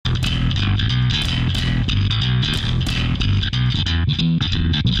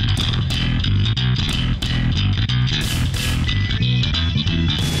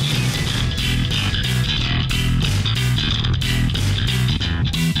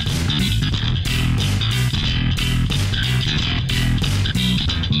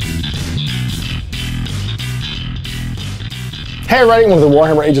Hey everybody, welcome to the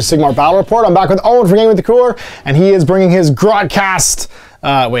Warhammer Age of Sigmar Battle Report. I'm back with Owen for Gaming with the Cooler, and he is bringing his Grotcast,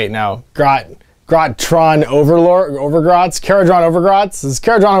 Grotron Overgrots, Karadron Overgrots. This is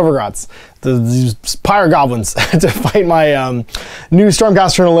Karadron Overgrots. These pyre goblins to fight my new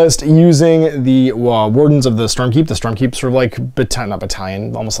Stormcast journalist using the Wardens of the Stormkeep. The Stormkeep sort of like not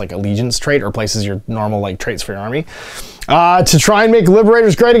battalion, almost like allegiance trait, or places your normal like traits for your army. To try and make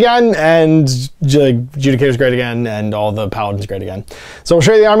Liberators great again, and Judicators great again, and all the Paladins great again. So we'll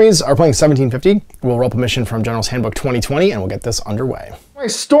show you the armies. Are playing 1750. We'll roll up a mission from General's Handbook 2020, and we'll get this underway. My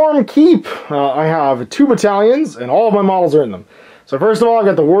Stormkeep. I have 2 battalions, and all of my models are in them. So first of all, I've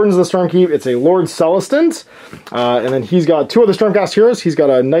got the Wardens of the Stormkeep. It's a Lord Celestant, and then he's got 2 other Stormcast heroes. He's got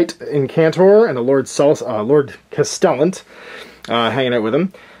a Knight Incantor and a Lord Castellant hanging out with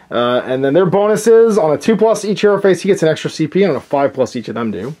him. And then their bonuses, on a 2+ each hero face, he gets an extra CP, and on a 5+ each of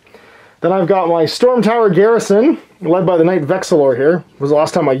them do. Then I've got my Storm Tower Garrison, led by the Knight Vexillor here. It was the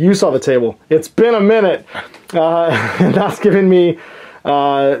last time you saw the table. It's been a minute. And that's given me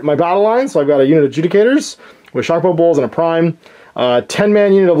my battle line. So I've got a unit of Judicators with Shockbow Bowls and a Prime.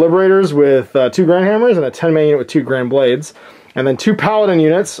 10-man unit of Liberators with 2 Grand Hammers, and a 10-man unit with 2 Grand Blades. And then 2 Paladin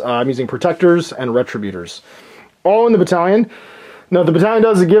units. I'm using Protectors and Retributors. All in the battalion. Now, what the battalion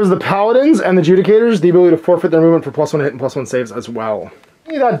does, it gives the Paladins and the Judicators the ability to forfeit their movement for +1 hit and +1 saves as well.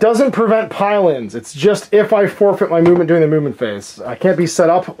 That doesn't prevent pile-ins. It's just if I forfeit my movement during the movement phase. I can't be set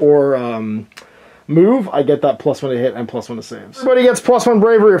up or move. I get that +1 to hit and +1 to saves. Everybody gets +1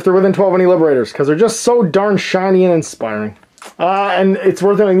 bravery if they're within 12 any Liberators, because they're just so darn shiny and inspiring. And it's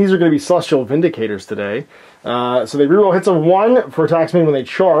worth noting these are going to be Celestial Vindicators today. So they reroll hits of 1 for attacks made when they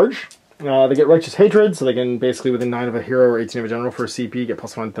charge. They get Righteous Hatred, so they can basically within 9 of a hero or 18 of a general for a CP get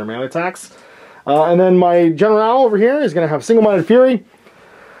 +1 to their melee attacks. And then my General over here is going to have Single-Minded Fury.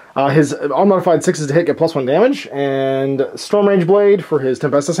 His unmodified 6s to hit get +1 damage, and Storm Range Blade for his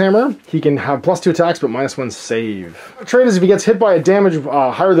Tempestus Hammer. He can have +2 attacks but -1 save. The trait is if he gets hit by a damage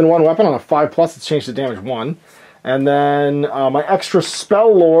higher than 1 weapon on a 5+, it's changed to damage 1. And then my extra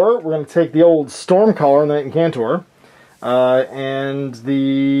spell lore, we're going to take the old Stormcaller and the Knight Incantor. And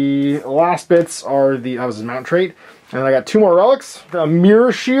the last bits are that was his mount trait. And I got 2 more relics. A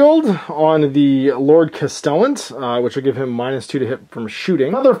Mirror Shield on the Lord Castellant, which will give him -2 to hit from shooting.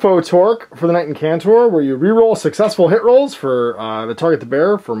 Another Foe Torque for the Knight Incantor, where you reroll successful hit rolls for the target to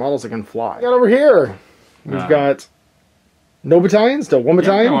bear for models that can fly. Got over here, we've got no battalions, still 1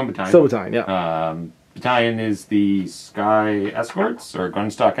 battalion? Yeah, 1 battalion. Still battalion, yeah. Battalion is the Sky Escorts, or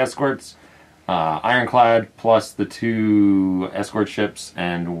Gunstock Escorts. Ironclad plus the 2 escort ships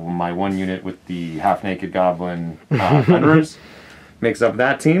and my 1 unit with the half-naked goblin Thunderers makes up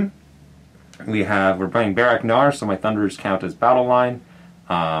that team. We're playing Barak Nar, so my Thunderers count as battle line.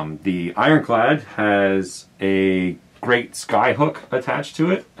 The Ironclad has a great Skyhook attached to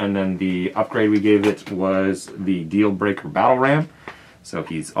it, and then the upgrade we gave it was the Deal Breaker Battle Ram, so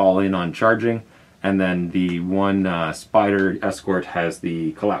he's all in on charging. And then the 1 Spider Escort has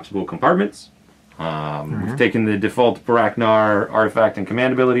the collapsible compartments. We've taken the default Barak Nar artifact and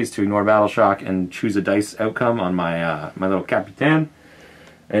command abilities to ignore battle shock and choose a dice outcome on my my little Capitan.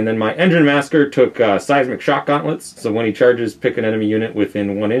 And then my Engine Masker took Seismic Shock Gauntlets, so when he charges, pick an enemy unit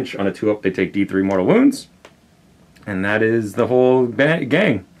within 1 inch. On a 2-up, they take D3 mortal wounds. And that is the whole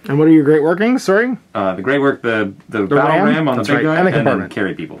gang. And what are your great workings, sorry? The great work, the battle ram on the big guy, and then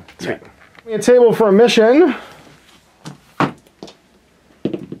carry people. Sweet. Yeah. A table for a mission.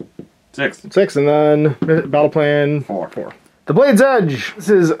 6, and then battle plan 4. The Blade's Edge. This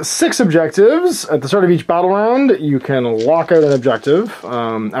is 6 objectives. At the start of each battle round, you can lock out an objective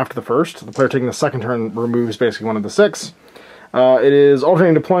after the first. The player taking the second turn removes basically 1 of the 6. It is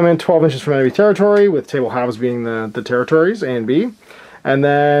alternating deployment 12 inches from enemy territory, with table halves being the territories, A and B. And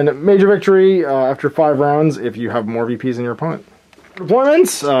then major victory after 5 rounds if you have more VPs than your opponent.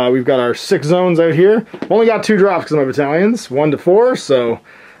 Deployments, we've got our 6 zones out here. I've only got 2 drops because of my battalions, 1 to 4, so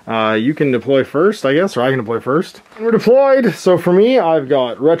you can deploy first, I guess, or I can deploy first. And we're deployed, so for me, I've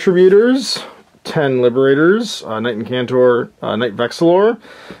got Retributors, 10 Liberators, Knight Incantor, Knight Vexillor,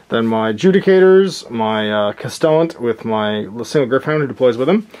 then my Judicators, my Castellant with my single Griffhound who deploys with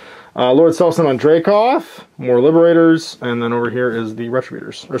him, Lord Celestin on Dracoth, more Liberators, and then over here is the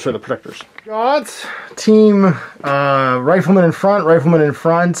Retributors, or sorry, the Protectors. Got team Rifleman in front,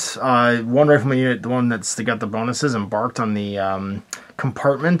 1 Rifleman unit, the one that's got the bonuses, embarked on the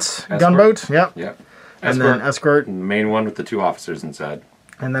compartment gunboat. Yep. And then Escort. The main one with the 2 officers inside.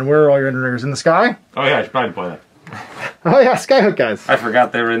 And then where are all your Underriggers? In the sky? Oh yeah, I should probably deploy that. Oh yeah, Skyhook guys. I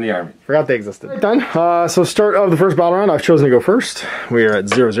forgot they were in the army. Forgot they existed. Right, done. So start of the first battle round, I've chosen to go first. We are at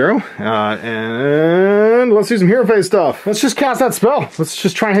 0-0. And let's do some hero phase stuff. Let's just cast that spell. Let's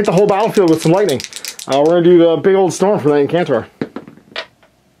just try and hit the whole battlefield with some lightning. We're going to do the big old storm for the Incantor.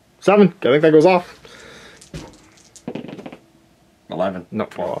 7. I think that goes off. 11. No,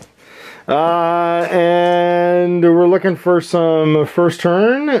 12 off. And we're looking for some first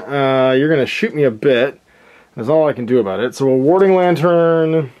turn. You're going to shoot me a bit. That's all I can do about it. So a Warding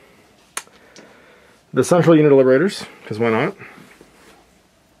Lantern, the Central Unit of Liberators, because why not?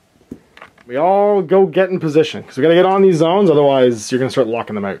 We all go get in position, because we got to get on these zones, otherwise you're going to start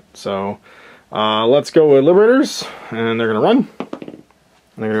locking them out. So let's go with Liberators, and they're going to run. And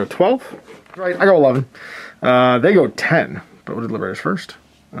they're going to go 12. Right, I go 11. They go 10, but we'll do Liberators first.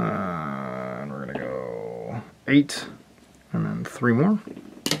 And we're going to go 8, and then 3 more.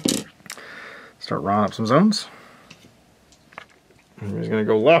 Start rounding up some zones. And he's going to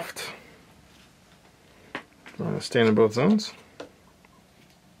go left. I'm going to stand in both zones.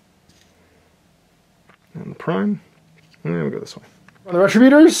 And the prime. And we'll go this way. On the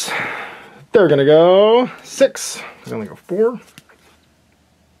Retributors, they're going to go 6. They're going to go 4.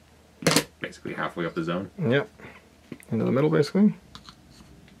 Basically halfway up the zone. Yep. Into the middle, basically.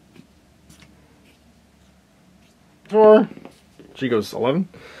 4. She goes 11.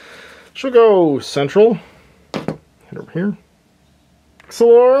 She'll go central. Head over here.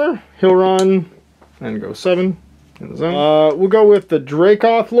 Xalor, he'll run and go 7 in the zone. We'll go with the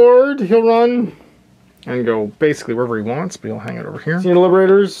Dracoth Lord. He'll run and go basically wherever he wants, but he'll hang it over here. Unit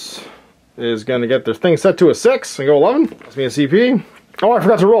Liberators is going to get their thing set to a 6 and go 11. That's me a CP. Oh, I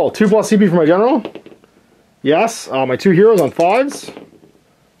forgot to roll. 2+ CP for my general. Yes. My 2 heroes on 5s.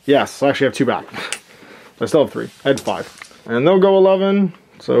 Yes, I actually have 2 back. I still have 3. I had 5. And they'll go 11.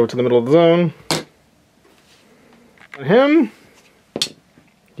 So to the middle of the zone. And him,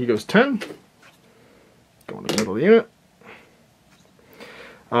 he goes 10. Going to the middle of the unit.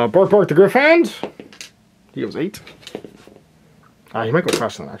 Bark the Griffhound, he goes 8. He might go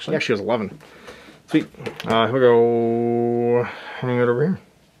faster than that, actually. He actually has 11. Sweet. He'll go hang out over here.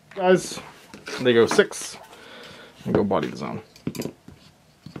 Guys, they go 6. And go body the zone.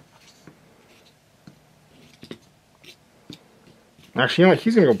 Actually, you know what?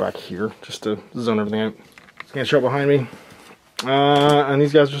 He's going to go back here just to zone everything out. He's going to show up behind me. And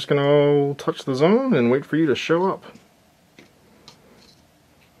these guys are just going to touch the zone and wait for you to show up.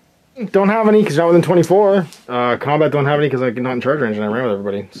 Don't have any because you're not within 24. Combat don't have any because I'm not in charge range and I ran with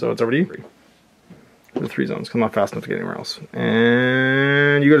everybody. So it's over to you. The 3 zones because I'm not fast enough to get anywhere else.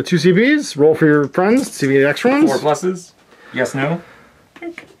 And you go to 2 CPs. Roll for your friends. See if you get extra ones. 4 pluses. Yes, no.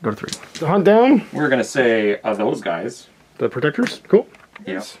 Go to 3. The hunt down. We're going to say those guys. The protectors. Cool.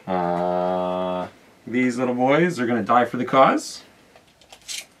 Yes. These little boys are going to die for the cause.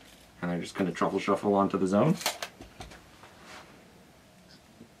 And they're just going to truffle shuffle onto the zone.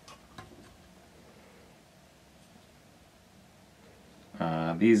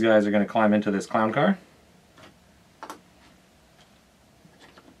 These guys are going to climb into this clown car.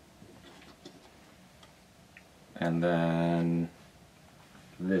 And then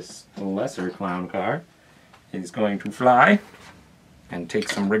this lesser clown car is going to fly and take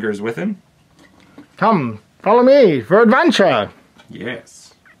some riggers with him. Come, follow me for adventure.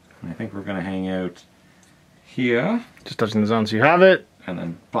 Yes. I think we're going to hang out here. Just touching the zone so you have it. And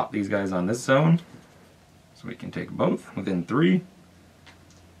then plop these guys on this zone. So we can take both within 3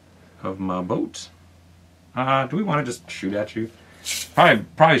 of my boat. Do we want to just shoot at you?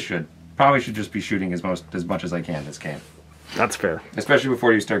 Probably should. Probably should just be shooting as much as I can this game. That's fair. Especially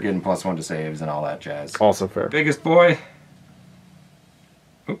before you start getting +1 to saves and all that jazz. Also fair. Biggest boy.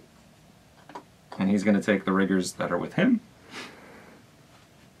 Oop. And he's going to take the riggers that are with him.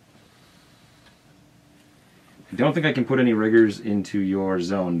 I don't think I can put any riggers into your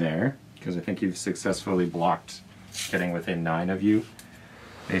zone there, because I think you've successfully blocked getting within 9 of you.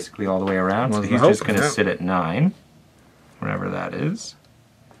 Basically all the way around. So he's just going to sit at 9. Whatever that is.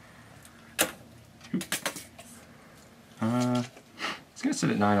 He's going to sit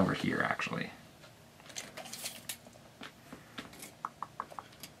at 9 over here, actually.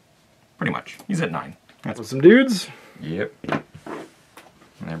 Pretty much. He's at 9. That's with some dudes. Yep. And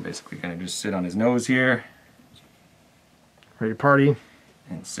they're basically going to just sit on his nose here. Ready to party.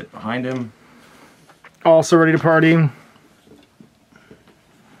 And sit behind him. Also ready to party. And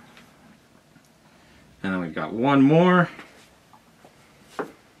then we've got one more.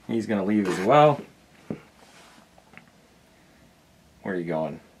 He's going to leave as well. Where are you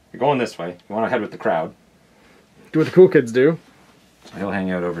going? You're going this way. You want to head with the crowd. Do what the cool kids do. So he'll hang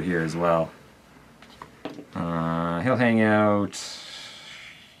out over here as well. He'll hang out.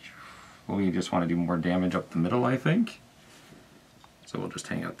 We just want to do more damage up the middle, I think. So we'll just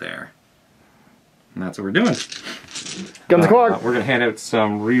hang out there. And that's what we're doing. Guns o'clock. We're going to hand out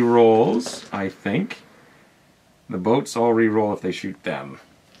some re-rolls, I think. The boats all re-roll if they shoot them.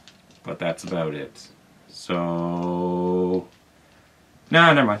 But that's about it. So...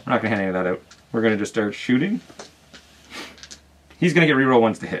 No, never mind. We're not going to hand any of that out. We're going to just start shooting. He's going to get re-roll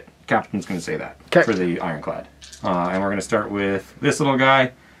ones to hit. Captain's going to say that for the Ironclad. And we're going to start with this little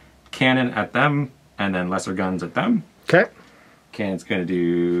guy. Cannon at them, and then lesser guns at them. Okay. Cannon's going to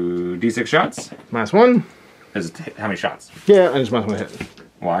do D6 shots. -1. How many shots? Yeah, I just -1 hit.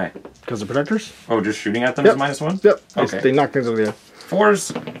 Why? Because they're protectors? Oh, just shooting at them is -1? Yep. Okay. They knock things out of the air.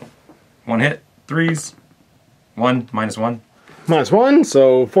 4s, 1 hit. 3s, 1, -1. -1,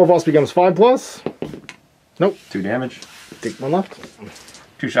 so 4 plus becomes 5 plus. Nope. 2 damage. Take 1 left.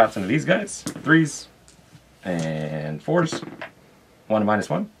 2 shots into these guys. 3s and 4s. 1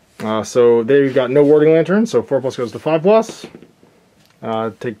 -1. So they've got no warding lantern, so 4 plus goes to 5 plus.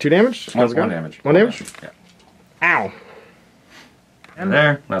 Take 2 damage. 1 damage. 1 damage? Yeah. Ow. And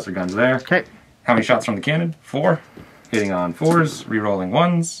there. Lesser guns there. Okay. How many shots from the cannon? 4. Hitting on 4s. Rerolling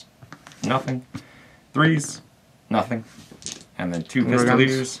 1s. Nothing. 3s. Nothing. And then 2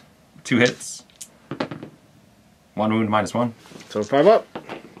 pistoleers. 2 hits. 1 wound -1. So 5 up.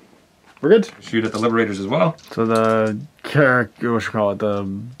 We're good. Shoot at the Liberators as well. So the what you call it? The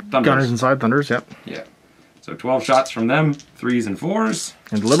Thunders. gunners inside Thunders. Yep. Yeah. So 12 shots from them. 3s and 4s.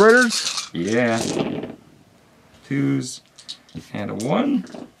 And the Liberators. Yeah. 2s and a 1.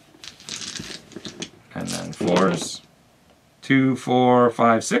 And then 4s. 2, 4,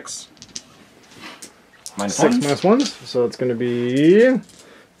 5, 6. Minus 6 1s. -1s. So it's going to be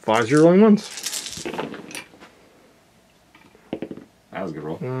 5 0 1s. That was a good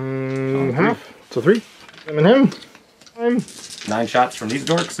roll. Half. So 3. Him and him. 9 shots from these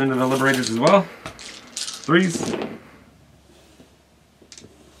dorks into the Liberators as well. 3s.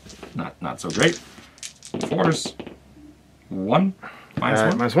 Not so great. 4s. 1.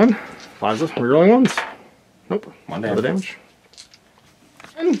 -1. -1. 5s. Rerolling 1s. Nope. 1 Other damage.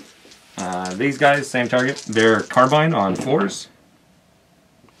 damage. These guys, same target. They're carbine on 4s.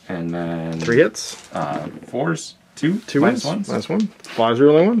 And then 3 hits. 4s. 2. 2 minus wins. 1s. -1. 5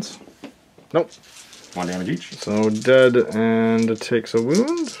 rerolling 1s. Nope. 1 damage each. So dead and it takes a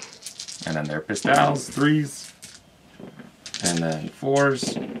wound. And then they're pistols, 3s. And then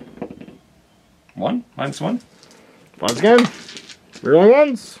 4s. 1, -1. 5s again. Rerolling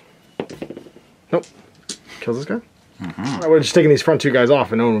 1s. Nope. Kills this guy. I would have just taken these front 2 guys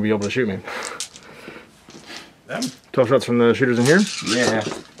off and no one would be able to shoot me. Them? 12 shots from the shooters in here. Yeah.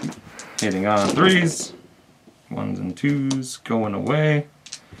 Hitting on 3s. 1s and 2s going away.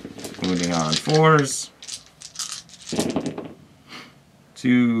 Moving on 4s.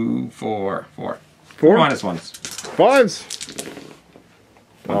 2, 4, 4. 4 -1s. 5s.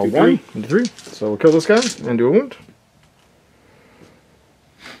 1, 2, 1 3. and 3. So we'll kill this guy and do a wound.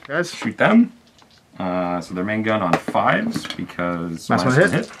 Guys. Shoot them. So their main gun on 5s because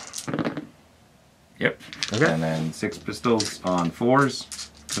 -1 hit. Yep. Okay. And then 6 pistols on 4s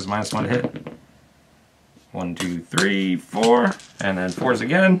because -1 hit. 1, 2, 3, 4, and then 4s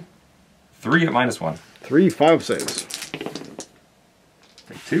again. 3 at -1. 3 5 saves.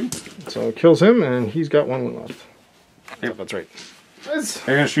 Take 2. So it kills him and he's got 1 wound left. Yep. That's right. Guys.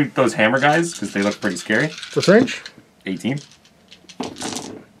 They're gonna shoot those hammer guys because they look pretty scary. What's range? 18.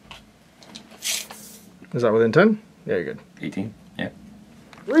 Is that within 10? Yeah, you're good. 18. Yeah.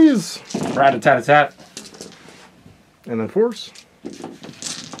 3s. Rat-a-tat-a-tat. And then 4s.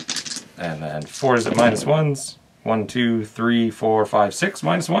 And then 4s at -1s. 1, 2, 3, 4, 5, 6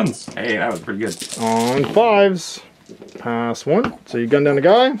 -1s. Hey, that was pretty good. On 5s. Pass 1. So you gun down a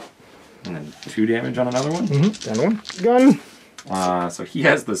guy. And then 2 damage on another one. Down to 1. Gun. So he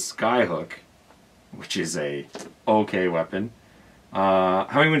has the Skyhook, which is a okay weapon. How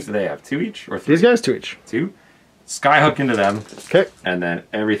many wounds do they have? 2 each or 3? These guys 2 each. 2. Skyhook into them, Okay. and then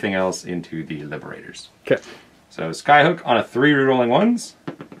everything else into the Liberators. Okay. So Skyhook on a 3 rerolling 1s,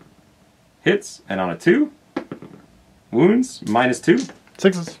 hits, and on a 2, wounds, -2,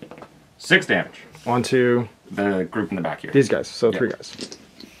 6s. 6 damage. On to The group in the back here. these guys. So Yep. 3 guys.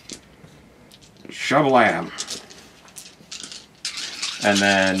 Shovelam. And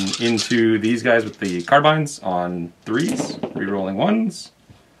then into these guys with the carbines on 3s, rerolling 1s.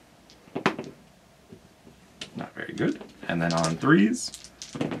 Not very good. And then on 3s.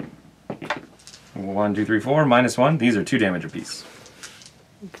 1, 2, 3, 4, -1. These are 2 damage apiece.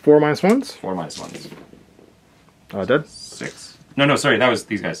 4 -1s. 4 -1s. Dead. 6. No, sorry, that was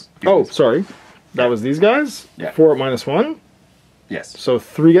these guys. Oh, sorry. That was these guys? Yeah. 4 at -1? Yes. So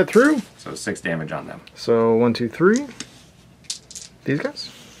 3 get through? So 6 damage on them. So 1, 2, 3. These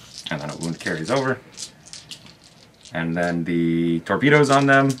guys? And then a wound carries over. And then the torpedoes on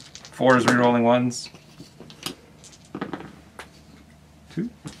them. 4 is rerolling 1s. 2.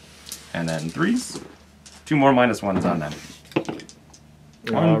 And then 3s. 2 more -1s on them.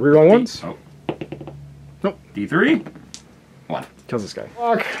 Reroll 1s? Oh. Nope. D3. 1. Kills this guy.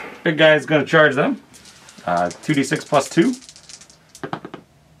 Fuck. Big guy's going to charge them. 2d6 plus 2.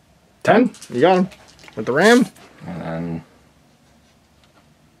 10. You got him. With the ram. And then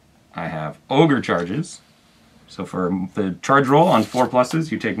I have ogre charges. So for the charge roll on 4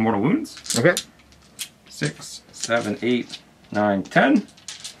 pluses, you take mortal wounds. Okay. 6, 7, 8, 9, 10.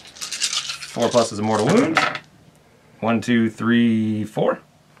 4 pluses of mortal wounds. 1, 2, 3, 4.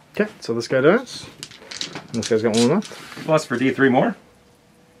 Okay, so this guy does. And this guy's got 1 left. Plus for D3 more.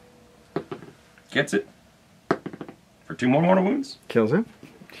 Gets it. For 2 more mortal wounds. Kills him.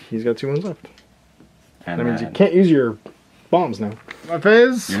 He's got 2 wounds left. And that means you can't use your bombs now. My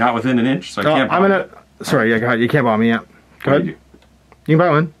phase. You're not within an inch, so I can't I'm gonna. Sorry, yeah, go ahead. You can't bomb me yet. Go ahead. You can buy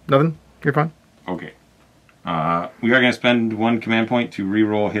 1. Nothing. You're fine. Okay. We are going to spend 1 command point to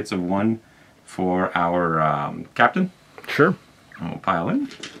re-roll hits of 1 for our captain. Sure. And we'll pile in.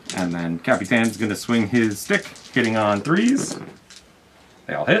 And then Capitan's going to swing his stick, hitting on 3s.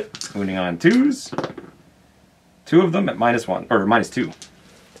 They all hit. Wounding on 2s. 2 of them at -1, or -2.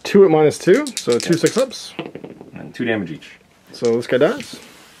 2 at -2, so 2 6-ups. And 2 damage each. So this guy dies.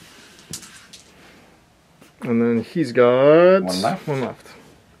 And then he's got 1 left. 1 left.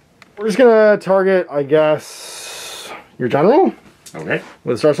 We're just gonna target, I guess, your general Okay.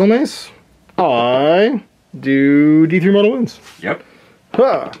 with Starstone Mace. I do D3 mortal wounds. Yep.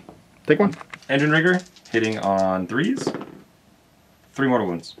 Huh. Take 1. Engine rigger, hitting on 3s. 3 mortal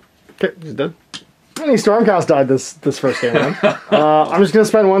wounds. Okay, he's dead. How many Stormcast died this first game, man? I'm just going to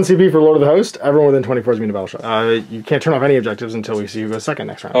spend 1 CP for Lord of the Host. Everyone within 24 is immune to battle shot. You can't turn off any objectives until we see who goes second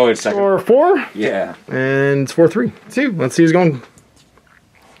next round. Oh, it's second. Score 4. Yeah. And it's 4-3. Let's see who's going.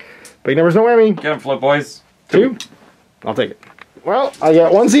 Big numbers, no whammy. Get him, float boys. 2. I'll take it. Well, I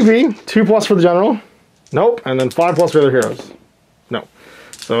get 1 CP, 2 plus for the general. Nope. And then 5 plus for the other heroes. No.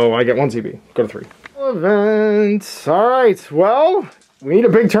 So I get 1 CP. Go to 3. Event. All right. Well, we need a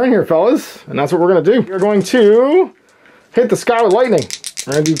big turn here, fellas. And that's what we're going to do. We're going to hit the sky with lightning.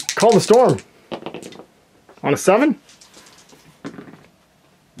 We're going to do Call the Storm. On a 7.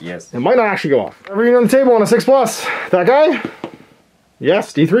 Yes. It might not actually go off. Every unit on the table on a 6 plus. That guy?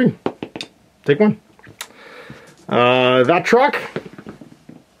 Yes, D3. Take 1. That truck?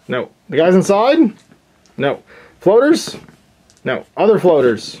 No. The guys inside? No. Floaters? No. Other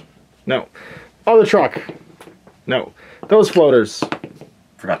floaters? No. Other truck? No. Those floaters?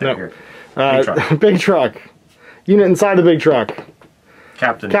 Forgot that here. Big truck. Big truck. Unit inside the big truck.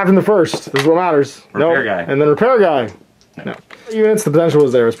 Captain. Captain the first. This is what matters. Repair guy. And then repair guy. No. Units, the potential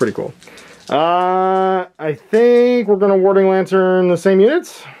was there. It's pretty cool. I think we're going to Warding Lantern the same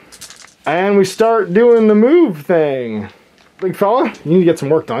units. And we start doing the move thing. Big fella, you need to get some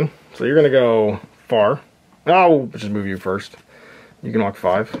work done. So you're going to go far. I'll just move you first. You can walk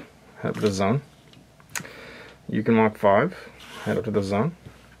 5. Head up to the zone. You can walk 5. Head up to the zone.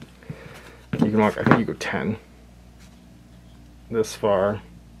 You can walk, I think you go 10. This far.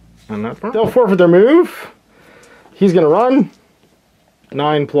 And that far. They'll forfeit their move. He's going to run.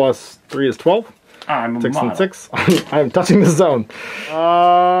 9 plus 3 is 12. I'm 6 and 6. I'm touching the zone.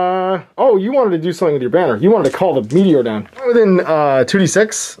 Oh, you wanted to do something with your banner. You wanted to call the meteor down. Within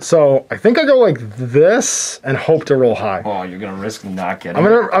 2d6, so I think I go like this and hope to roll high. Oh, you're gonna risk not getting I'm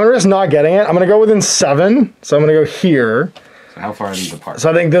gonna risk not getting it. I'm gonna go within 7, so I'm gonna go here. So how far are these apart?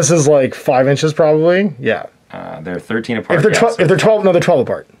 So I think this is like 5 inches probably. Yeah. They're 13 apart. If they're 12, no, they're 12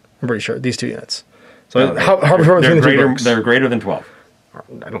 apart. I'm pretty sure these 2 units. So no, how far between the 2 books? They're greater than 12.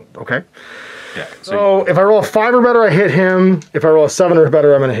 I don't. Okay. Yeah. So if I roll a 5 or better, I hit him. If I roll a 7 or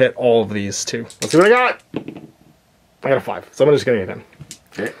better, I'm going to hit all of these too. Let's see what I got. I got a 5, so I'm just going to hit him.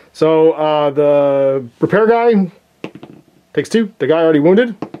 Okay. So the repair guy takes 2. The guy already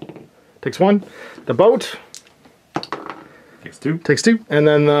wounded takes 1. The boat takes 2. Takes 2. And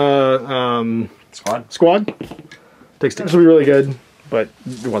then the squad takes 2. This will be really good, but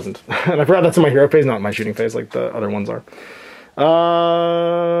it wasn't. And I forgot that's in my hero phase, not my shooting phase like the other ones are.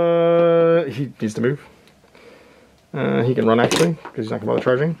 He needs to move. He can run actually, because he's not going to bother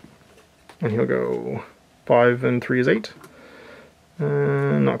charging. And he'll go 5 and 3 is 8.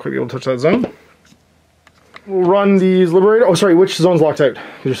 Not quite be able to touch that zone. We'll run these Liberator. Oh, sorry, which zone's locked out?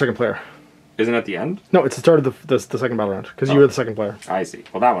 Who's your second player? Isn't it at the end? No, it's the start of the second battle round, because you were the second player. I see.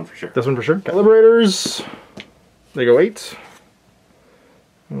 Well, that one for sure. This one for sure. Okay. Liberators, they go 8.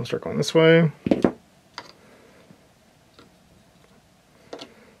 We'll start going this way.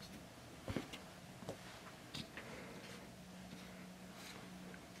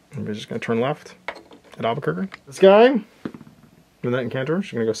 And we're just going to turn left at Albuquerque. This guy, with that encounter,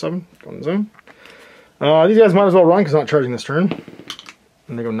 she's going to go 7, go in the zone. These guys might as well run because I'm not charging this turn.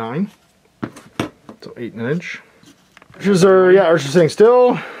 And they go 9. So 8 and an inch. Archers are, yeah, archers sitting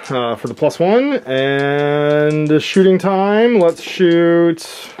still for the +1. And shooting time, let's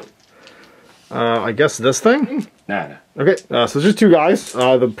shoot, I guess this thing? Nah. Okay, so there's just 2 guys. They're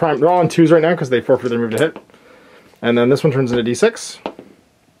all on 2s right now because they forfeit their move to hit. And then this one turns into D6.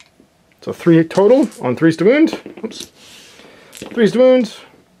 So 3 total on 3s to wound. Oops. 3s to wound.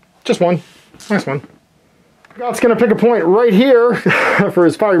 Just 1. Nice one. Scott's going to pick a point right here for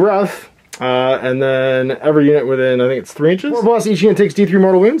his fiery breath. And then every unit within, I think it's 3 inches. 4+, each unit takes D3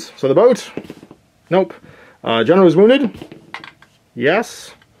 mortal wounds. So the boat. Nope. General is wounded.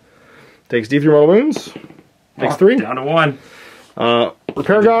 Yes. Takes D3 mortal wounds. Takes 3. Down to 1.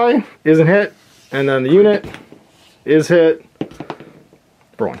 Repair guy isn't hit. And then the unit is hit.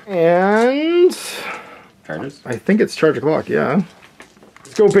 For 1. And Charges? I think it's charge o'clock, yeah.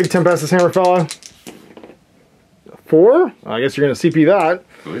 Let's go big Tempestus Hammer fella. 4. I guess you're going to CP that.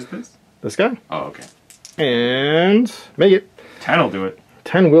 Who is this? This guy. Oh, okay. And make it. 10 will do it.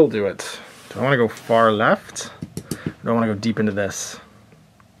 10 will do it. Do I want to go far left? Or do I want to go deep into this?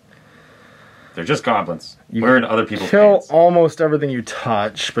 They're just goblins. We're in other people's kill pants. almost everything you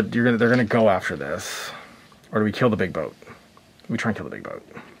touch, but they're gonna go after this. Or do we kill the big boat? We try and kill the big boat.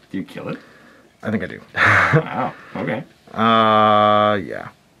 Do you kill it? I think I do. Wow. Okay. Yeah.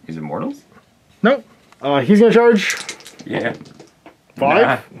 Is it mortals? Nope. He's gonna charge. Yeah. 5.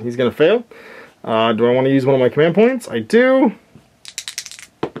 Nah. He's gonna fail. Do I want to use one of my command points? I do.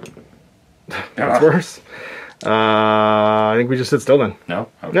 That's worse. I think we just sit still then. No.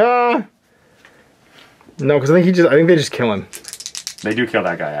 Okay. No, because I think they just kill him. They do kill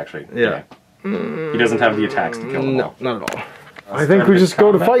that guy actually. Yeah. He doesn't have the attacks to kill them. No, not at all. I think we just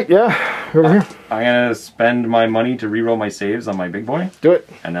go to fight. Yeah. Over here. I'm gonna spend my money to reroll my saves on my big boy. Do it.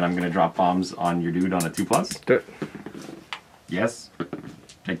 And then I'm gonna drop bombs on your dude on a 2+. Do it. Yes.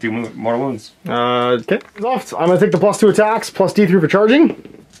 Take 2 more wounds. Okay. Off. I'm gonna take the +2 attacks, plus D3 for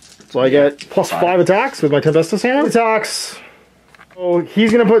charging. So I get +5 attacks with my Tempestus Hammer. Attacks. So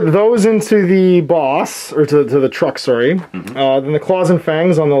he's gonna put those into the boss, or to the truck, sorry. Then the claws and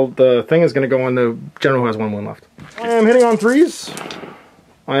fangs on the thing is gonna go on the general who has 1 wound left. I am hitting on 3s.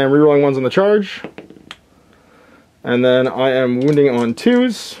 I am rerolling 1s on the charge. And then I am wounding on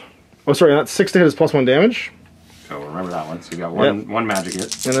 2s. Oh, sorry, that's 6 to hit is +1 damage. So remember that one. So you got one magic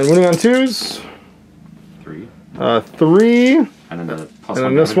hit. And then wounding on 2s. 3. 3. And then the +1. And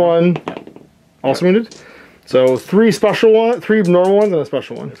then this one, also wounded. So 3 3 normal ones and a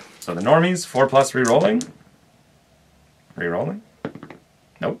special one. So the normies, 4+ rerolling. Rerolling.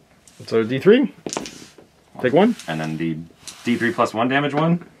 Nope. So D3. Take 1. And then the D3 +1 damage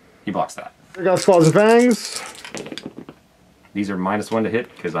one, he blocks that. I got claws and fangs. These are -1 to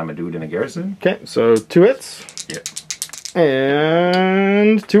hit because I'm a dude in a garrison. Okay, so 2 hits. Yep.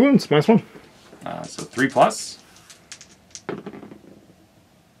 And 2 wounds, -1. So 3+.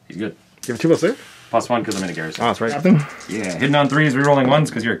 He's good. You have 2+ there? +1 because I'm in a garrison. Oh, that's right. Captain. Yeah, hitting on 3s, rerolling 1s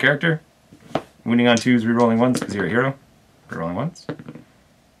because you're a character. Wounding on 2s, rerolling 1s because you're a hero. Rerolling 1s.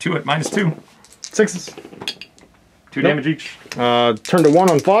 2 at -2. 6s. 2 damage each. Turn to 1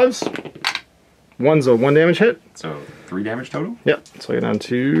 on 5s. 1's a 1 damage hit. So 3 damage total. Yep, so I get down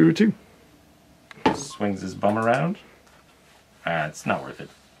to 2. Swings his bum around. It's not worth it.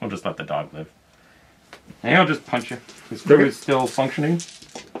 We'll just let the dog live. And he'll just punch you. His crew is still functioning.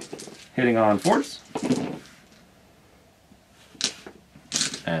 Hitting on 4s.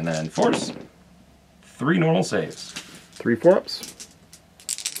 And then 4s. 3 normal saves. 3 4-ups.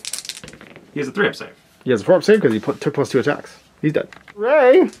 He has a 3-up save. He has a 4-up save because he took +2 attacks. He's dead.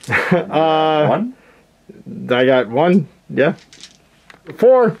 Ray! 1. I got 1, yeah.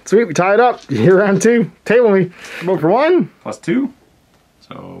 4, sweet, we tie it up. You're round 2. Table me. Vote for 1. +2.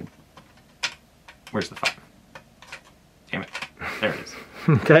 So, where's the 5? Damn it. There it is.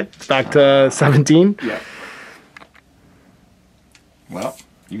 Okay, it's back to 17. Yeah. Well,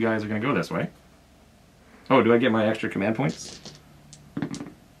 you guys are going to go this way. Oh, do I get my extra command points?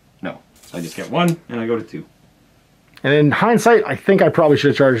 No. So I just get 1, and I go to 2. And in hindsight, I think I probably should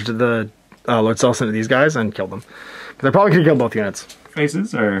have charged the Lord Selson to these guys and killed them. Because I probably could have killed both units.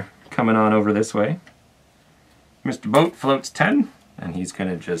 Faces are coming on over this way. Mr. Boat floats 10, and he's going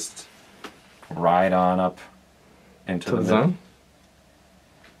to just ride on up into the zone.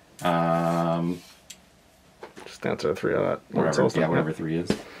 Just answer 3 on that. whatever 3 is.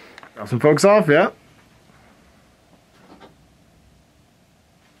 Drop some folks off, yeah.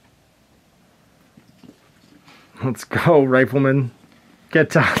 Let's go, Rifleman. Get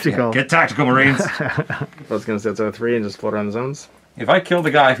tactical. Yeah, get tactical, Marines. I was going to say outside 3 and just float around the zones. If I kill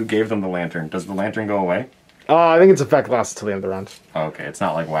the guy who gave them the lantern, does the lantern go away? I think its effect lasts until the end of the round. Oh, okay, it's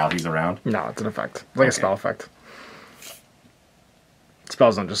not like while he's around? No, it's an effect. It's like a spell effect.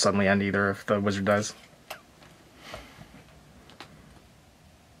 Spells don't just suddenly end either if the wizard dies.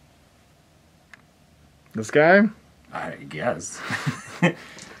 This guy? I guess.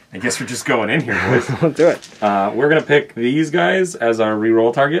 I guess we're just going in here, boys. Let's do it. We're going to pick these guys as our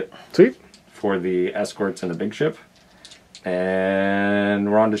reroll target. Sweet. For the escorts and the big ship.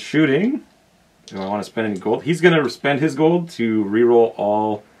 And we're on to shooting. Do I want to spend any gold? He's going to spend his gold to reroll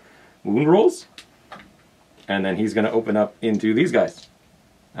all wound rolls. And then he's going to open up into these guys.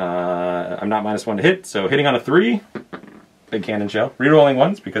 I'm not -1 to hit, so hitting on a 3, big cannon shell. Rerolling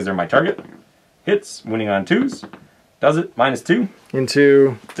 1s because they're my target. Hits, winning on 2s. Does it, -2.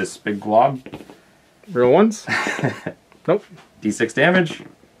 Into this big glob. Real 1s. Nope. D6 damage.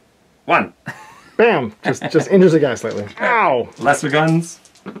 1. Bam! Just injures the guy slightly. Ow! Lesser guns.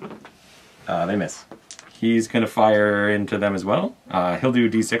 They miss. He's going to fire into them as well. He'll do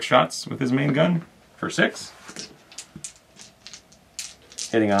D6 shots with his main gun for 6.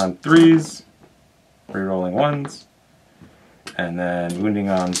 Hitting on 3s. Rerolling 1s. And then wounding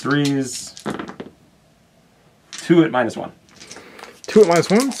on 3s. 2 at -1. 2 at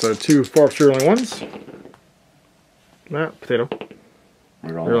 -1, so 2 4-ups rerolling 1s. Potato.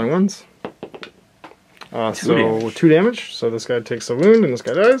 Rerolling 1s. So 2 damage. So this guy takes a wound and this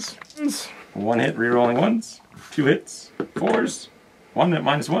guy dies. 1 hit, rerolling 1s. 2 hits, 4s. 1 at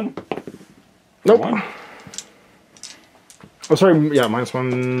 -1. Nope. 1. Oh, sorry. Yeah,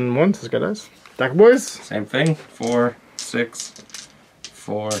 -1 once. This guy dies. Attack boys. Same thing. 4, 6,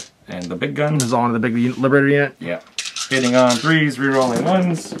 4, and the big gun. This is on to the big Liberator unit. Yeah. Hitting on 3s, rerolling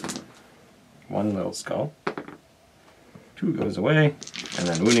 1s. 1 little skull. 2 goes away. And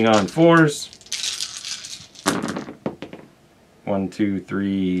then wounding on 4s. 1, 2,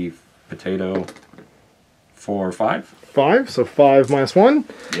 3, potato. 4, 5. 5, so 5 -1.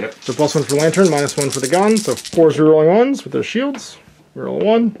 Yep. So +1 for lantern, -1 for the gun. So 4's rerolling 1s with their shields. Reroll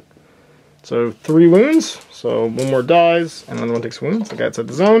 1. So 3 wounds. So 1 more dies, and another one takes wounds. The guy outside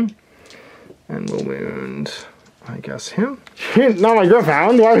the zone. And we'll wound, I guess, him. Not my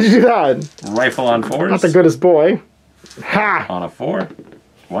Griffhound. Why would you do that? Rifle on 4s. Not the goodest boy. Ha! On a 4.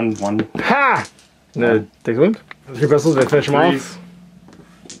 1, 1. Ha! No, takes a wound. 3 pistols, they finish him off.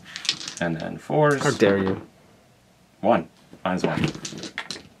 And then 4s. How dare you? 1. -1.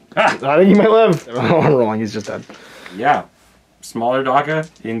 Ah! I think he might live. Oh, I'm rolling. He's just dead. Yeah. Smaller Daka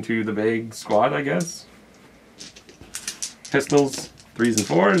into the big squad, I guess. Pistols, 3s and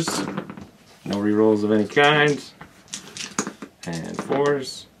 4s. No rerolls of any kind. And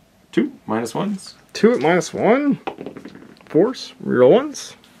 4s. 2 -1s. 2 at -1. 4s. Reroll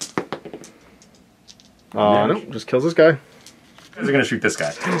 1s. No, just kills this guy. Guys are gonna shoot this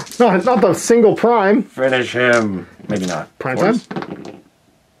guy. No, not the single prime. Finish him. Maybe not. Prime 4s. time?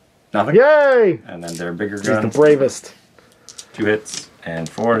 Nothing. Yay! And then their bigger He's guns. the bravest. 2 hits and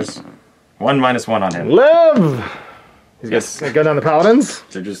 4s. 1 -1 on him. Live! He's Yes. gonna go down the paladins.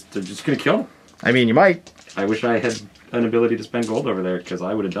 They're just gonna kill him. I mean, you might. I wish I had an ability to spend gold over there because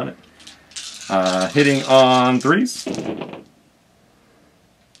I would have done it. Hitting on 3s.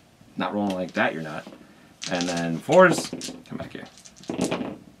 Not rolling like that, you're not. And then 4s. Come back here.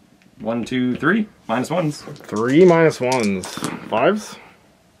 1, 2, 3. -1s. 3 -1s. 5s.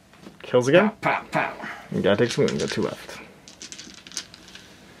 Kills again. Pow, pow. You gotta take some wound. You got 2 left.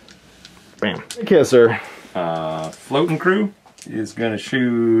 Bam. Kisser. Floating crew is gonna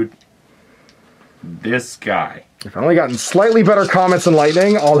shoot this guy. If I only gotten slightly better comments than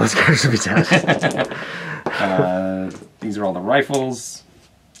lightning, all those guys would be dead. These are all the rifles.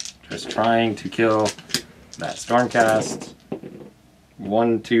 Just trying to kill that Stormcast.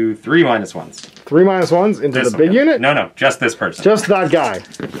 1, 2, 3 -1s. 3 -1s into This the big one. unit? No, just this person. Just that guy.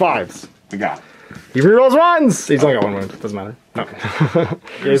 5s. We got it. He rerolls 1s! He's only got 1 wound. Doesn't matter. No.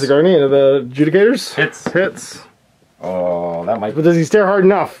 Gaze the Guardian into the Adjudicators. Hits. Oh, that might be. But does he stare hard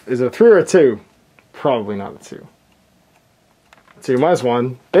enough? Is it a 3 or a 2? Probably not a 2. 2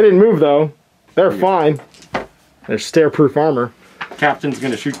 -1. They didn't move though. They're fine. They're stare-proof armor. Captain's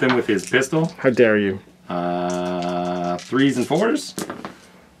gonna shoot them with his pistol. How dare you? 3s and 4s.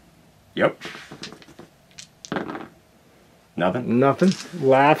 Yep. Nothing. Nothing.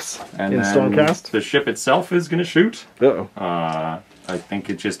 Laughs And in then Stormcast. the ship itself is going to shoot. Uh-oh. I think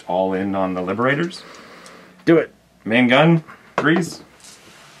it's just all in on the Liberators. Do it. Main gun, 3s,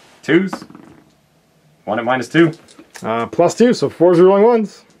 2s, 1 at -2. +2, so 4's rolling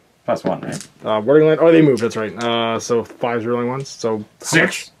 1s. +1, right? Wording line. Oh, they moved. That's right. So 5's rolling 1s. So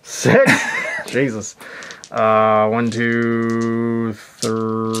 6. 6. Jesus. 1, 2,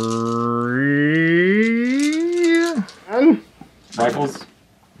 3. And Rifles.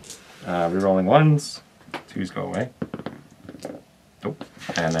 Rerolling 1s. 2s go away. Nope.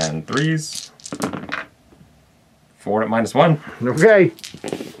 And then 3s. 4 at -1. okay.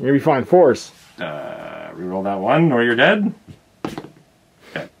 You're gonna be fine. 4's. Reroll that 1 or you're dead.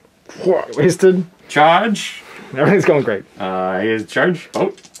 Dead. Wasted. Charge. Everything's going great. Here's charge.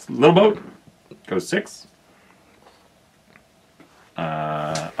 Boat. Little boat. Goes 6.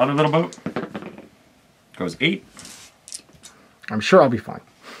 Other little boat. Goes 8. I'm sure I'll be fine.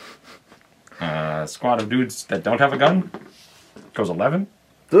 Squad of dudes that don't have a gun. Goes 11.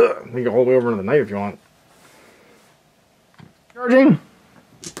 Ugh. You can go all the way over into the night if you want. Charging.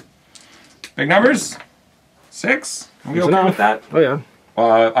 Big numbers. 6. Are we That's okay enough. with that? Oh, yeah.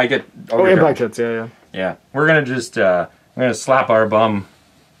 I get... Oh, impact hits. Yeah, yeah. Yeah. We're going to just... we're going to slap our bum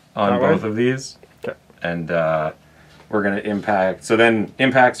on That way? both of these. Okay. And we're going to impact... So then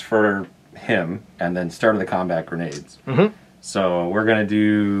impacts for him, and then start of the combat grenades. Mm-hmm. So we're going to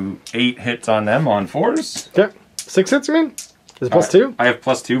do 8 hits on them on 4s. Okay. 6 hits, you mean? Is it +2? I have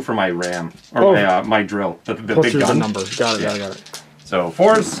 +2 for my ram. Or my drill. The Plus big 2's the gun. number. Got it, Yeah. got it. So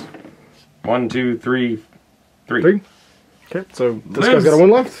 4s. 1, 2, 3, 3. 3. Okay, so this Lives. guy's got a 1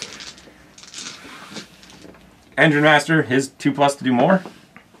 left. Engine Master, his 2+ to do more.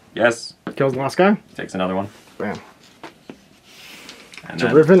 Yes. Kills the last guy. Takes another one. Bam. And then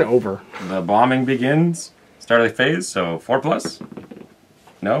Driven over. the bombing begins. Start of the phase, so 4+.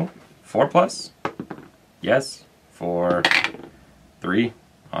 No. 4+. Yes. 4, 3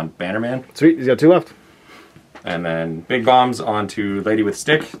 on Bannerman. Sweet, he's got 2 left. And then big bombs onto Lady with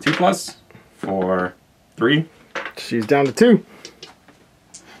Stick, 2+. 4, 3. She's down to 2.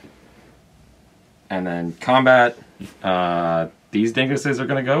 And then combat, these dinguses are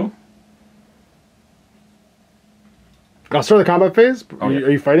going to go. I'll start the combat phase. Oh, yeah.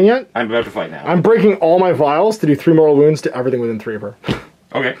 Are you fighting yet? I'm about to fight now. I'm breaking all my vials to do 3 mortal wounds to everything within 3 of her.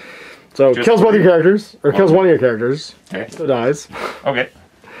 Okay. So Just kills both your 3. characters, or kills one of your characters. Okay. So dies. Okay.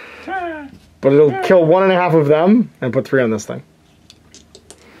 But it'll kill 1.5 of them and put 3 on this thing.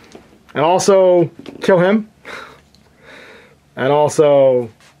 And also kill him. And also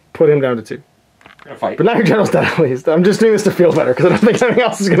put him down to 2. Gonna fight. But now your general's dead at least. I'm just doing this to feel better because I don't think anything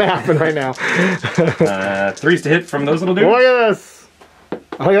else is going to happen right now. 3s to hit from those little dudes. Look at this.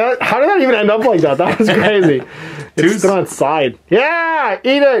 Look at that. How did that even end up like that? That was crazy. It's 2s. still on its side. Yeah!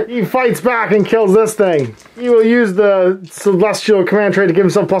 Eat it! He fights back and kills this thing. He will use the Celestial Command trait to give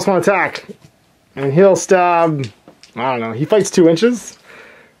himself +1 attack. And he'll stab... I don't know. He fights 2 inches.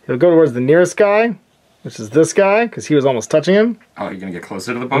 He'll go towards the nearest guy, which is this guy, because he was almost touching him. Oh, you're gonna get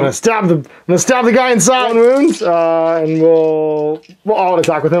closer to the I'm gonna boat? stab the guy inside wounds, and we'll auto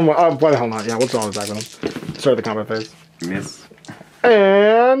attack with him. Why the hell not? Yeah, we'll auto attack with him. Start the combat phase. Miss.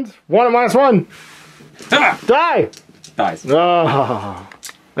 And 1 at -1. Ah! Die! Dies. Ah,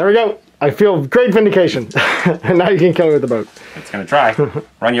 there we go. I feel great vindication. And now you can kill me with the boat. It's gonna try.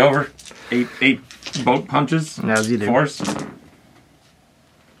 Run you over. 8 boat punches. As you do. Force.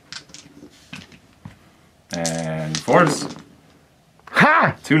 And force.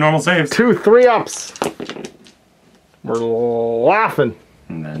 Ha! 2 normal saves. 2 3-ups. We're laughing.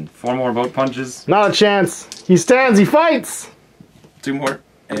 And then 4 more boat punches. Not a chance. He stands, he fights. 2 more.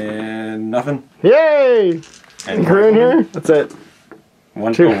 And nothing. Yay! And Crew in here? That's it.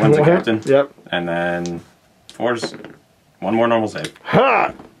 One's Two. a captain. Yep. And then force. 1 more normal save.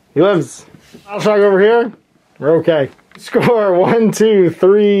 Ha! He lives. I'll shog over here. We're okay. Score 1, 2,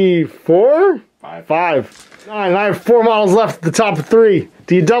 3, 4? 5. 9. I have 4 models left at the top of 3.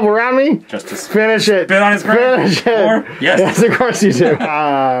 Do you double round me? Just to Finish it. spit on his crown. Finish it. 4? Yes. Yes, of course you do. What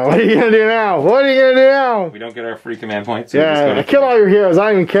are you going to do now? What are you going to do now? We don't get our free command points. So we just Yeah, go I to kill all your heroes.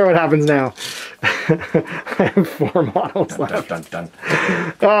 I don't even care what happens now. I have 4 models dun, left. dun, dun,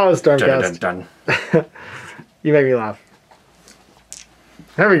 Oh, dun, Stormcast. dun, dun. You make me laugh.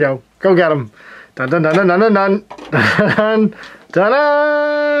 There we go. Go get him. Dun dun dun dun dun dun dun dun dun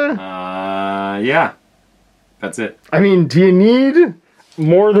dun. Yeah. That's it. I mean, do you need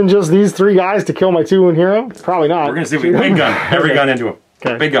more than just these 3 guys to kill my 2-wound hero? Probably not. We're gonna see if we big gun. Every gun into him.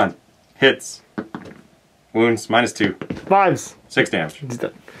 Okay. Big gun. Hits. Wounds -2. 5s. 6 damage. He's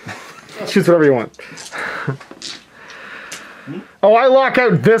dead. Shoots whatever you want. Oh, I lock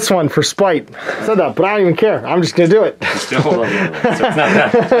out this one for spite. I said that, but I don't even care. I'm just going to do it. Still hold on the other one, so it's not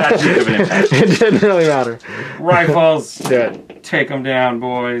that big of an impact. It didn't really matter. Rifles. Do it. Take them down,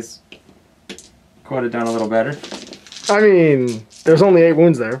 boys. Quote it down a little better. I mean, there's only 8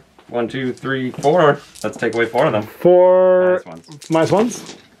 wounds there. 1, 2, 3, 4. Let's take away 4 of them. 4. Minus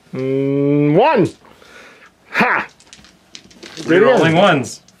ones. -1. 1. Ha! Rerolling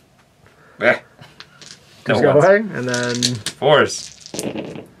ones. Eh. No Just go ones. away, and then 4s.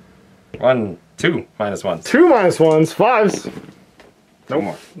 1, 2, -1s. 2 -1s, 5s. No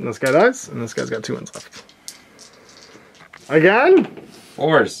more. And this guy dies, and this guy's got 2 ones left. Again?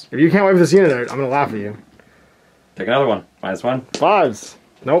 4s. If you can't wipe this unit out, I'm gonna laugh at you. Take another one. -1. 5s.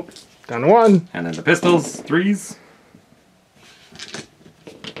 Nope. Down to 1. And then the pistols. 3s.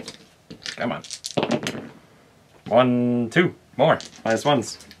 Come on. 1, 2. More.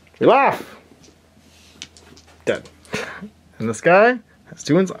 -1s. You laugh. Dead. And this guy has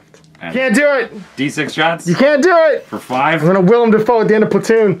 2 ones left. And Can't do it! D6 shots. You can't do it! For 5. I'm gonna will him to foe at the end of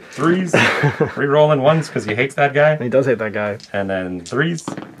platoon. 3s. Rerolling 1s because he hates that guy. And he does hate that guy. And then 3s.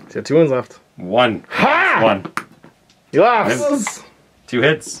 He's got 2 ones left. 1. Ha! 1. He laughs. 2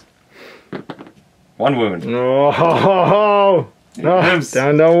 hits. 1 wound. Oh, ho, ho, ho. He No, lives.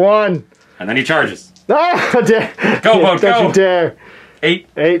 down to 1. And then he charges. Oh, dare. Go, boat, Don't go. you dare. 8.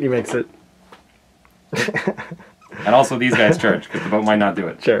 8, he makes it. And also these guys charge because the boat might not do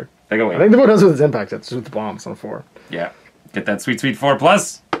it. Sure. They go I 8. think the boat does with its impact. It's just with the bombs on 4. Yeah. Get that sweet, sweet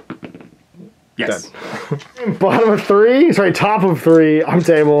 4+. Yes. Dead. Bottom of 3. Sorry, top of 3. I'm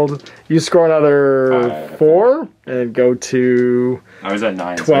tabled. You score another 4 and go to I was at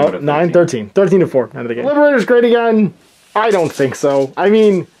 9. 12, 9, 13. 13 to 4. End of the game. Liberator's great again. I don't think so. I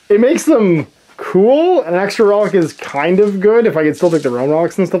mean, it makes them cool, and an extra relic is kind of good if I could still take the realm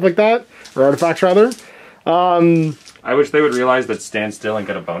relics and stuff like that. Or artifacts, rather. I wish they would realize that stand still and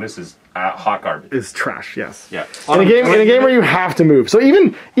get a bonus is hot garbage. Is trash, yes. Yeah. In a game where you have to move. So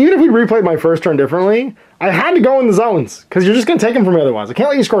even if we replayed my first turn differently, I had to go in the zones, because you're just going to take them from me otherwise. I can't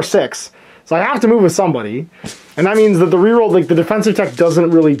let you score 6. So I have to move with somebody. And that means that the reroll, like the defensive tech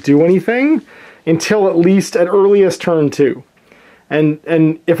doesn't really do anything until at least at earliest turn 2.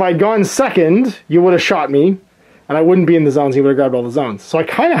 And if I'd gone second, you would have shot me, and I wouldn't be in the zones, he would have grabbed all the zones. So I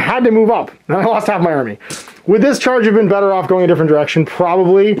kind of had to move up, and I lost half my army. Would this charge have been better off going a different direction?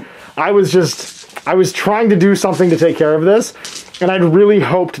 Probably. I was trying to do something to take care of this, and I'd really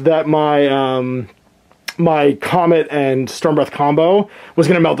hoped that my my Comet and Stormbreath combo was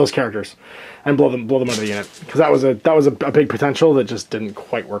going to melt those characters and blow them out of the unit, because that was a big potential that just didn't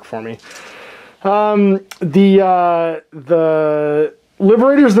quite work for me. The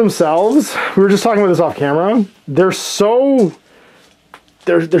Liberators themselves, we were just talking about this off camera, they're so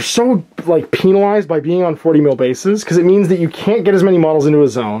like penalized by being on 40 mil bases, because it means that you can't get as many models into a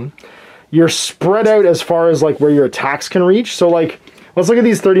zone. You're spread out as far as like where your attacks can reach. So like, let's look at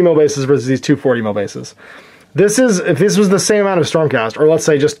these 30 mil bases versus these 240 mil bases. If this was the same amount of Stormcast, or let's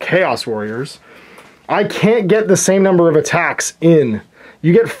say just Chaos Warriors, I can't get the same number of attacks in.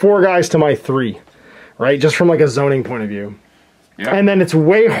 You get 4 guys to my 3, right? Just from like a zoning point of view. Yeah. And then it's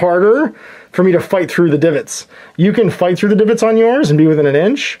way harder for me to fight through the divots. You can fight through the divots on yours and be within an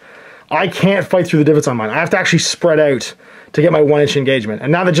inch. I can't fight through the divots on mine. I have to actually spread out to get my 1-inch engagement.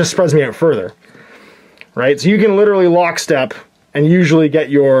 And now that just spreads me out further, right? So you can literally lockstep and usually get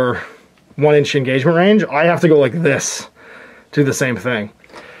your 1-inch engagement range. I have to go like this to do the same thing.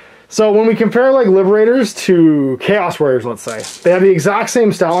 So when we compare like Liberators to Chaos Warriors, let's say, they have the exact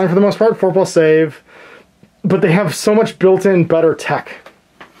same stat line for the most part, 4+ save, but they have so much built-in better tech.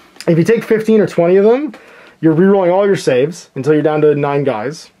 If you take 15 or 20 of them, you're rerolling all your saves until you're down to 9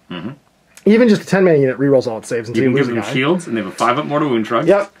 guys. Mm-hmm. Even just a 10-man unit rerolls all its saves until you lose a guy. You can give them shields, and they have a 5-up mortal wound shrug.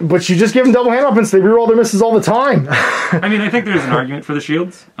 Yep, but you just give them double hand weapons, so they reroll their misses all the time. I mean, I think there's an argument for the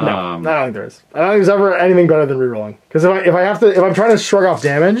shields. No, I don't think there is. I don't think there's ever anything better than rerolling. Because if I'm trying to shrug off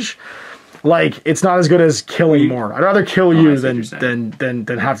damage, like, it's not as good as killing more. I'd rather kill you than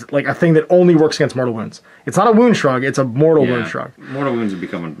have like a thing that only works against mortal wounds. It's not a wound shrug, it's a mortal wound shrug. Mortal wounds are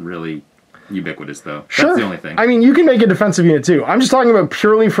becoming really ubiquitous, though. Sure. That's the only thing. I mean, you can make a defensive unit too. I'm just talking about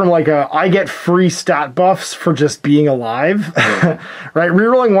purely from like I get free stat buffs for just being alive. Yeah. Right?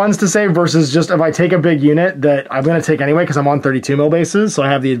 Rerolling 1s to save versus just if I take a big unit that I'm going to take anyway because I'm on 32 mil bases, so I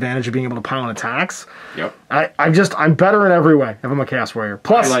have the advantage of being able to pile on attacks. Yep. I'm better in every way if I'm a Chaos Warrior.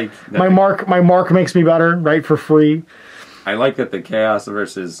 Plus, like my mark makes me better, right, for free. I like that the Chaos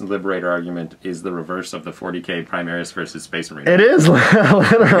versus Liberator argument is the reverse of the 40k Primaris versus Space Marine. It is,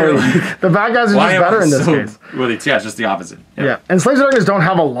 literally. The bad guys are just better in this case. Well, it's just the opposite. Yeah, and Slaves of Darkness don't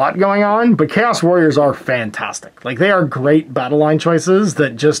have a lot going on, but Chaos Warriors are fantastic. Like, they are great battle line choices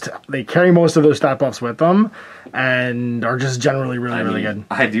that just, they carry most of their stat buffs with them, and are just generally really good.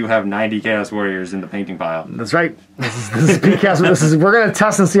 I do have 90 Chaos Warriors in the painting pile. That's right. This is PCast. We're going to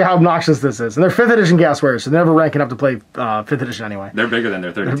test and see how obnoxious this is. And they're 5th edition Chaos Warriors, so they're never ranking up to play 5th edition anyway. They're bigger than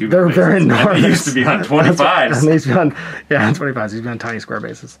their 32. They're enormous. They used to be on 25s. And they used to be on, yeah, 25s. They used to be on tiny square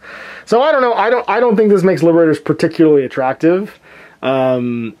bases. So I don't know. I don't think this makes Liberators particularly attractive.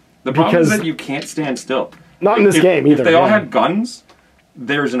 The problem is that you can't stand still. Not in this game either. If they all had guns,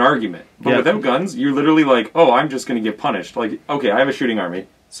 there's an argument. But without guns, you're literally like, oh, I'm just going to get punished. Like, okay, I have a shooting army,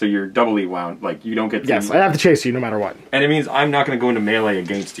 so you're doubly wound. Like, you don't get to... Yes, I have to chase you no matter what. And it means I'm not going to go into melee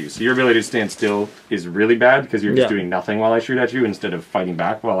against you. So your ability to stand still is really bad because you're just doing nothing while I shoot at you instead of fighting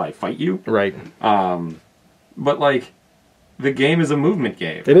back while I fight you. Right. But, like, the game is a movement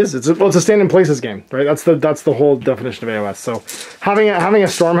game. It is. It's a stand in places game, right? That's the whole definition of AOS. So having a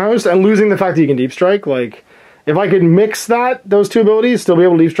Storm Host and losing the fact that you can Deep Strike, like... If I could mix those two abilities, still be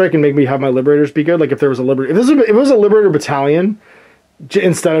able to Deep Strike and make me have my Liberators be good, like if there was a Liberator... If it was a Liberator Battalion,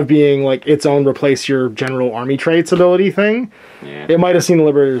 instead of being like its own replace your general army traits ability thing, it might have seen the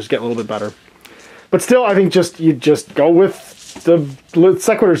Liberators get a little bit better. But still, I think you just go with the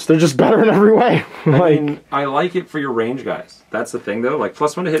Sequitors. They're just better in every way. I mean, I like it for your range guys. That's the thing, though. Like,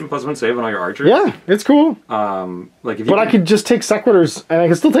 +1 to hit and +1 save on all your archers. Yeah, it's cool. I could just take Sequitors, and I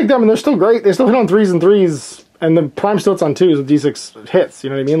can still take them, and they're still great. They still hit on 3s and 3s, and the Prime still hits on 2s with D6 hits.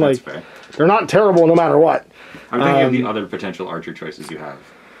 You know what I mean? That's like, fair. They're not terrible no matter what. I'm thinking of the other potential archer choices you have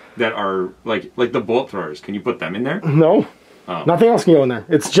that are, like the bolt throwers. Can you put them in there? No. Oh. Nothing else can go in there.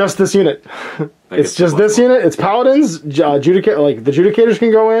 It's just this unit. It's just this unit. It's Paladins, the Judicators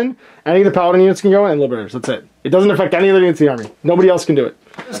can go in, any of the Paladin units can go in, and Liberators. That's it. It doesn't affect any of the units in the army. Nobody else can do it.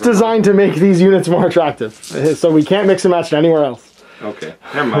 It's designed to make these units more attractive. So we can't mix and match it anywhere else. Okay,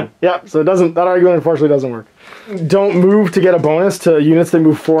 never mind. Yeah, so that argument unfortunately doesn't work. Don't move to get a bonus to units that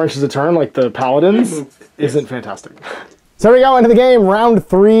move 4 inches a turn, like the Paladins, isn't fantastic. So there we go, into the game, round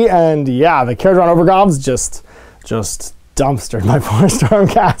 3, and yeah, the Karadron Overgobs just dumpstered my 4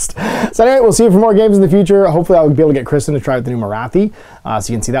 Stormcast. So anyway, we'll see you for more games in the future. Hopefully I'll be able to get Kristen to try out the new Marathi,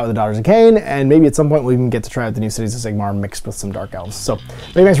 so you can see that with the Daughters of Cain, and maybe at some point we'll even get to try out the new Cities of Sigmar mixed with some Dark Elves. So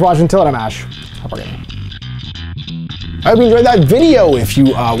many thanks for watching. Until then, I'm Ash. Have a good game. I hope you enjoyed that video. If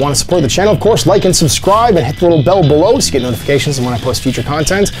you want to support the channel, of course, like and subscribe and hit the little bell below so you get notifications when I post future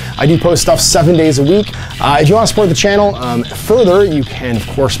content. I do post stuff 7 days a week. If you want to support the channel further, you can, of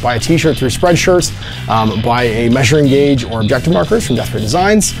course, buy a t-shirt through Spreadshirts, buy a measuring gauge or objective markers from Death Ray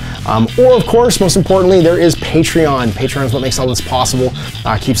Designs, or, of course, most importantly, there is Patreon. Patreon is what makes all this possible,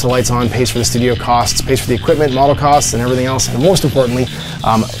 keeps the lights on, pays for the studio costs, pays for the equipment, model costs, and everything else, and most importantly,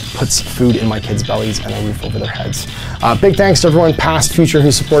 puts food in my kids' bellies and a roof over their heads. Big thanks to everyone, past, future,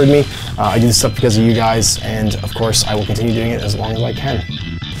 who supported me. I do this stuff because of you guys, and of course, I will continue doing it as long as I can.